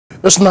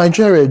As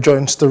Nigeria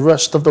joins the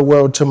rest of the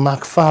world to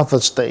mark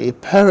Father's Day,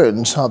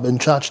 parents have been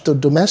charged to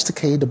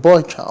domesticate the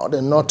boy child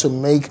and not to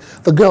make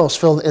the girls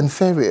feel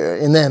inferior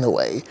in any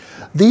way.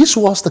 This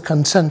was the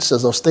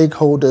consensus of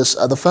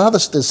stakeholders at the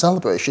Father's Day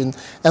celebration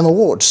and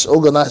awards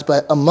organized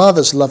by A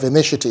Mother's Love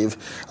Initiative,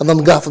 a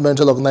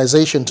non-governmental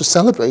organization to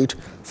celebrate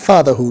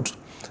fatherhood.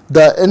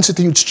 The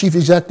Institute's Chief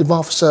Executive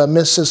Officer,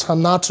 Mrs.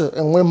 Hannatu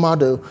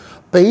Enwemadu,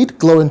 paid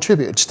glowing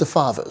tributes to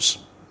fathers.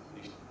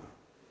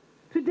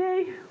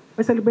 Today,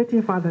 we're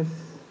celebrating fathers.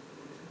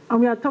 And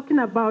we are talking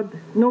about,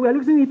 we are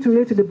losing it to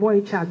relate to the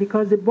boy child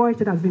because the boy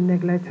child has been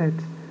neglected.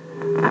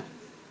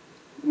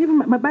 Even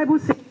my Bible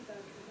says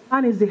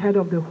man is the head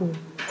of the home.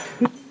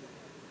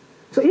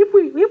 So if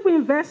we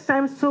invest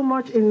time so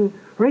much in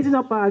raising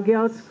up our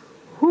girls,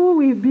 who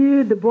will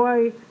be the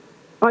boy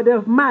or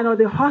the man or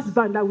the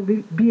husband that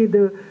will be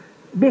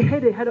the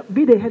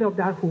head of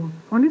that home?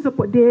 On this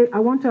day, I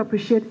want to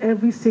appreciate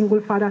every single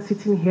father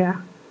sitting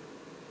here.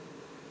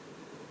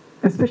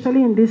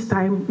 Especially in this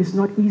time, it's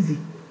not easy.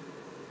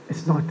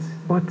 It's not.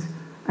 But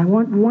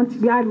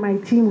we and my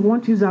team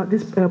want to use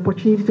this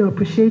opportunity to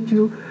appreciate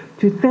you,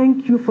 to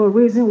thank you for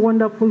raising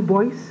wonderful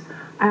boys.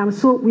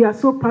 We are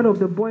so proud of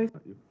the boys.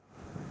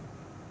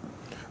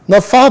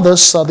 Now,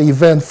 fathers at the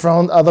event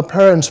found other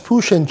parents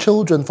pushing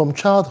children from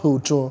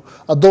childhood to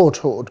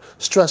adulthood,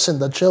 stressing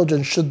that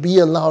children should be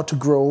allowed to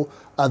grow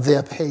at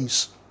their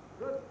pace.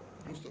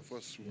 Most of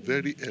us,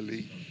 very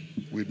early,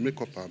 we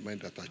make up our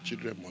mind that our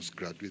children must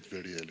graduate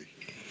very early.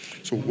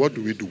 So what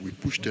do? We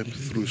push them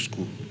through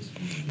school.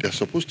 They're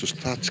supposed to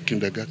start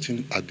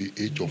kindergarten at the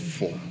age of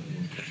 4.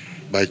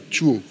 By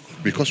 2,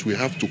 because we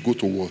have to go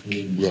to work,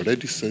 we're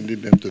already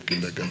sending them to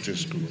kindergarten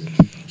school,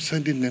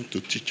 sending them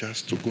to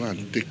teachers to go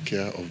and take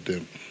care of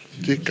them,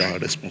 take our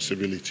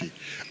responsibility,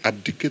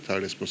 abdicate our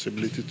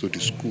responsibility to the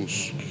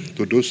schools,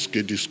 to those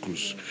KD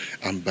schools.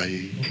 And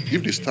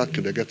if they start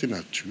kindergarten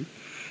at 2,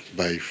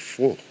 by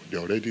 4,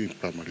 they're already in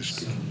primary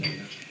school.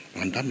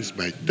 And that means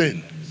by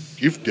 10,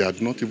 if they are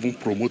not even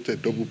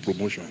promoted, double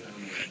promotion,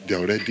 they're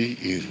already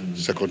in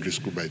secondary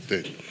school by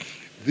 10.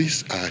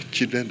 These are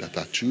children that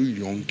are too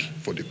young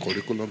for the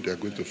curriculum they are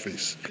going to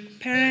face.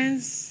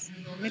 Parents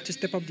need to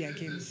step up their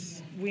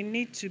games. We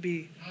need to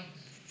be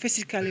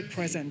physically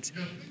present.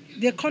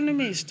 The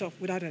economy is tough,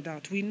 without a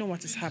doubt. We know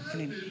what is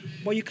happening.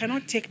 But you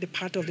cannot take the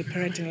part of the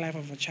parenting life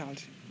of a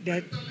child. There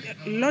are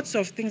lots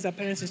of things that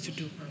parents need to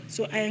do.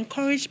 So I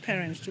encourage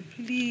parents to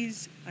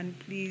please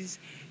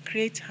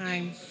create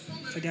time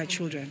for their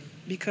children,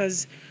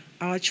 because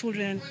our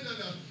children,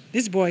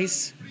 these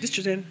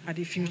children are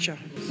the future.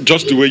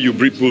 Just the way you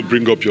will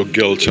bring up your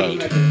girl child,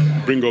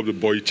 bring up the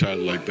boy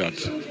child like that.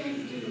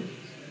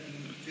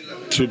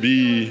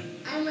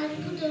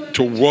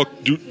 To work,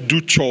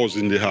 do chores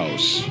in the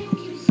house,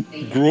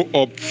 grow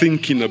up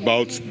thinking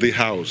about the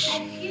house.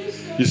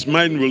 His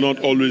mind will not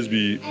always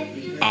be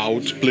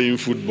out playing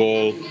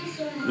football,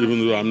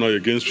 even though I'm not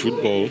against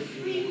football.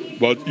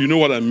 But you know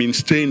what I mean,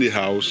 stay in the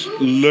house,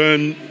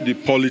 learn the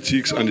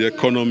politics and the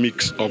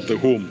economics of the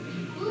home.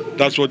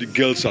 That's what the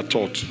girls are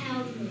taught.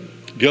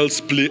 Girls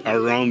play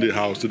around the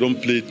house. They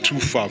don't play too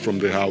far from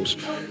the house,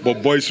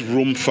 but boys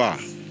roam far.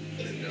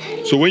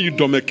 So when you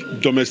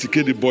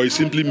domesticate the boy, it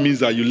simply means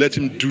that you let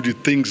him do the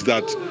things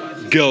that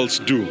girls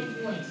do.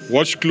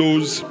 Wash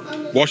clothes,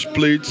 wash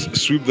plates,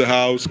 sweep the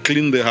house,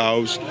 clean the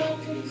house,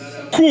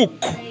 cook.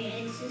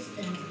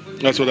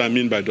 That's what I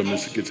mean by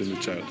domesticating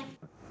the child.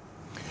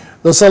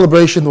 The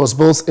celebration was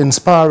both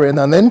inspiring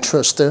and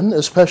interesting,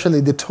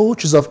 especially the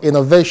torches of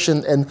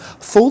innovation and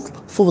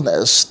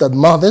thoughtfulness that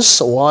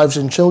mothers, wives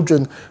and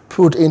children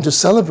put into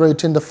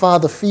celebrating the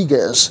father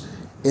figures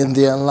in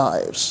their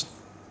lives.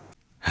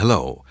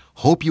 Hello,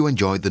 hope you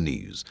enjoyed the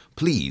news.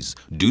 Please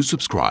do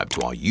subscribe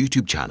to our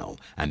YouTube channel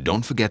and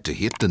don't forget to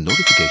hit the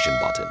notification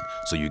button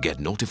so you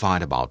get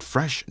notified about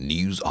fresh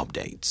news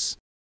updates.